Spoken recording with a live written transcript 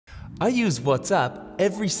I use WhatsApp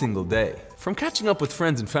every single day, from catching up with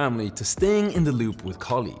friends and family to staying in the loop with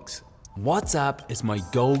colleagues. WhatsApp is my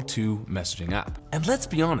go-to messaging app. And let's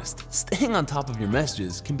be honest, staying on top of your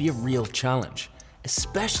messages can be a real challenge,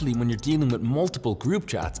 especially when you're dealing with multiple group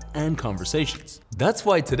chats and conversations. That's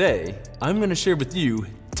why today, I'm going to share with you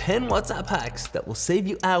 10 WhatsApp hacks that will save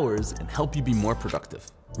you hours and help you be more productive.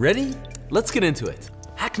 Ready? Let's get into it.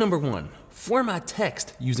 Hack number 1, format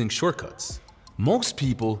text using shortcuts. Most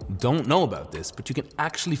people don't know about this, but you can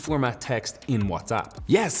actually format text in WhatsApp.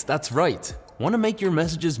 Yes, that's right. Want to make your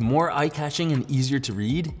messages more eye-catching and easier to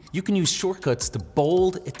read? You can use shortcuts to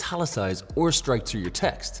bold, italicize, or strike through your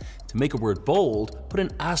text. To make a word bold, put an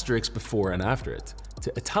asterisk before and after it.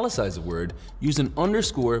 To italicize a word, use an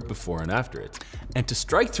underscore before and after it. And to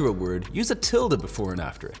strike through a word, use a tilde before and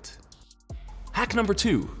after it. Hack number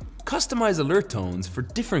 2, customize alert tones for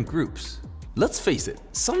different groups. Let's face it,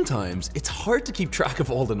 sometimes it's hard to keep track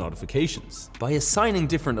of all the notifications. By assigning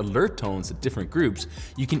different alert tones to different groups,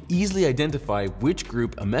 you can easily identify which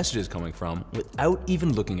group a message is coming from without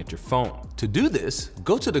even looking at your phone. To do this,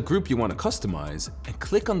 go to the group you want to customize and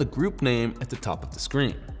click on the group name at the top of the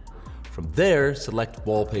screen. From there, select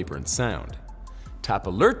wallpaper and sound. Tap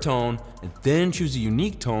alert tone and then choose a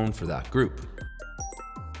unique tone for that group.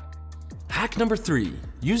 Hack number 3,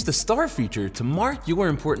 use the star feature to mark your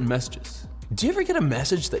important messages. Do you ever get a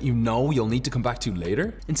message that you know you'll need to come back to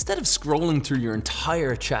later? Instead of scrolling through your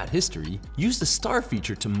entire chat history, use the star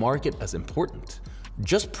feature to mark it as important.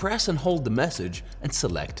 Just press and hold the message and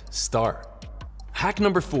select star. Hack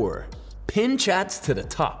number 4, pin chats to the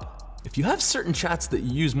top. If you have certain chats that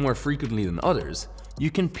you use more frequently than others, you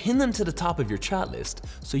can pin them to the top of your chat list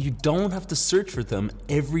so you don't have to search for them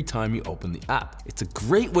every time you open the app. It's a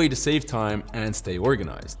great way to save time and stay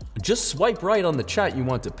organized. Just swipe right on the chat you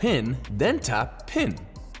want to pin, then tap pin.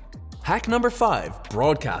 Hack number 5,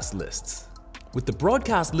 broadcast lists. With the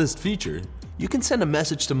broadcast list feature, you can send a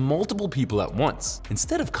message to multiple people at once.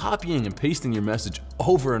 Instead of copying and pasting your message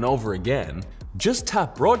over and over again, just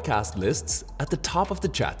tap broadcast lists at the top of the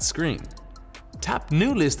chat screen. Tap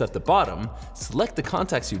New List at the bottom, select the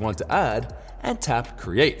contacts you want to add, and tap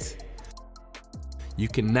Create. You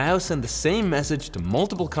can now send the same message to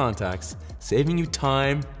multiple contacts, saving you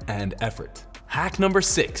time and effort. Hack number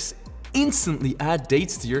 6, instantly add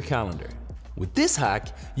dates to your calendar. With this hack,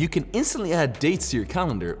 you can instantly add dates to your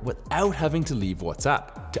calendar without having to leave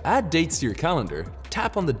WhatsApp. To add dates to your calendar,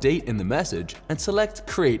 tap on the date in the message and select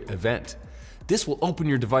Create Event. This will open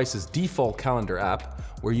your device's default calendar app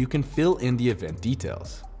where you can fill in the event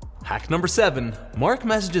details. Hack number 7, mark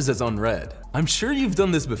messages as unread. I'm sure you've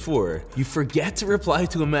done this before. You forget to reply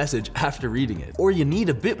to a message after reading it, or you need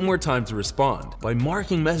a bit more time to respond. By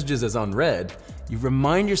marking messages as unread, you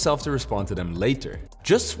remind yourself to respond to them later.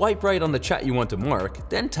 Just swipe right on the chat you want to mark,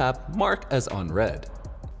 then tap Mark as Unread.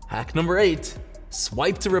 Hack number 8,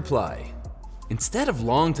 swipe to reply. Instead of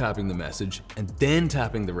long tapping the message and then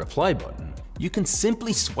tapping the reply button, you can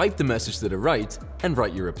simply swipe the message to the right and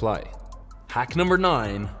write your reply. Hack number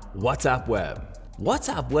 9, WhatsApp Web.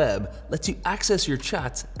 WhatsApp Web lets you access your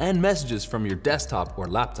chats and messages from your desktop or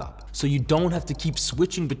laptop, so you don't have to keep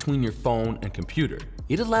switching between your phone and computer.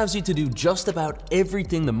 It allows you to do just about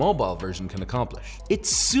everything the mobile version can accomplish. It's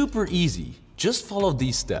super easy. Just follow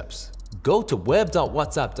these steps. Go to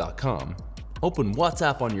web.whatsapp.com, open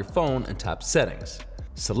WhatsApp on your phone and tap Settings.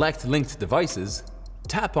 Select Linked Devices,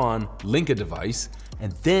 tap on Link a Device,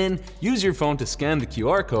 and then use your phone to scan the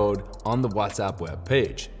QR code on the WhatsApp Web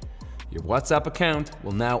page. Your WhatsApp account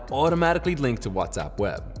will now automatically link to WhatsApp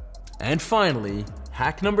Web. And finally,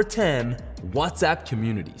 hack number 10, WhatsApp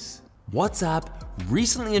Communities. WhatsApp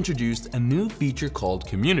recently introduced a new feature called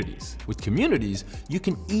Communities. With Communities, you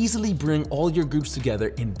can easily bring all your groups together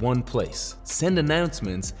in one place, send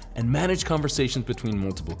announcements, and manage conversations between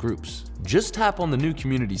multiple groups. Just tap on the new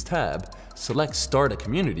Communities tab, select Start a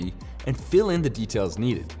Community, and fill in the details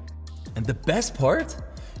needed. And the best part?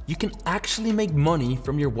 You can actually make money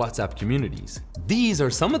from your WhatsApp communities. These are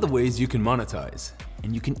some of the ways you can monetize,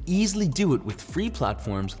 and you can easily do it with free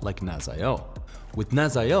platforms like Naz.io. With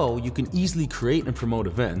Naz.io, you can easily create and promote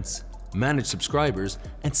events, manage subscribers,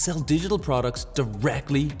 and sell digital products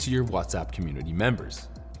directly to your WhatsApp community members.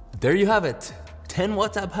 There you have it, 10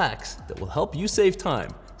 WhatsApp hacks that will help you save time,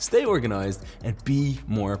 stay organized, and be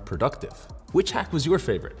more productive. Which hack was your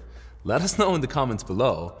favorite? Let us know in the comments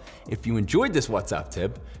below. If you enjoyed this WhatsApp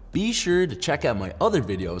tip, be sure to check out my other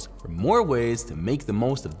videos for more ways to make the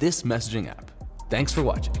most of this messaging app. Thanks for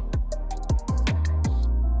watching.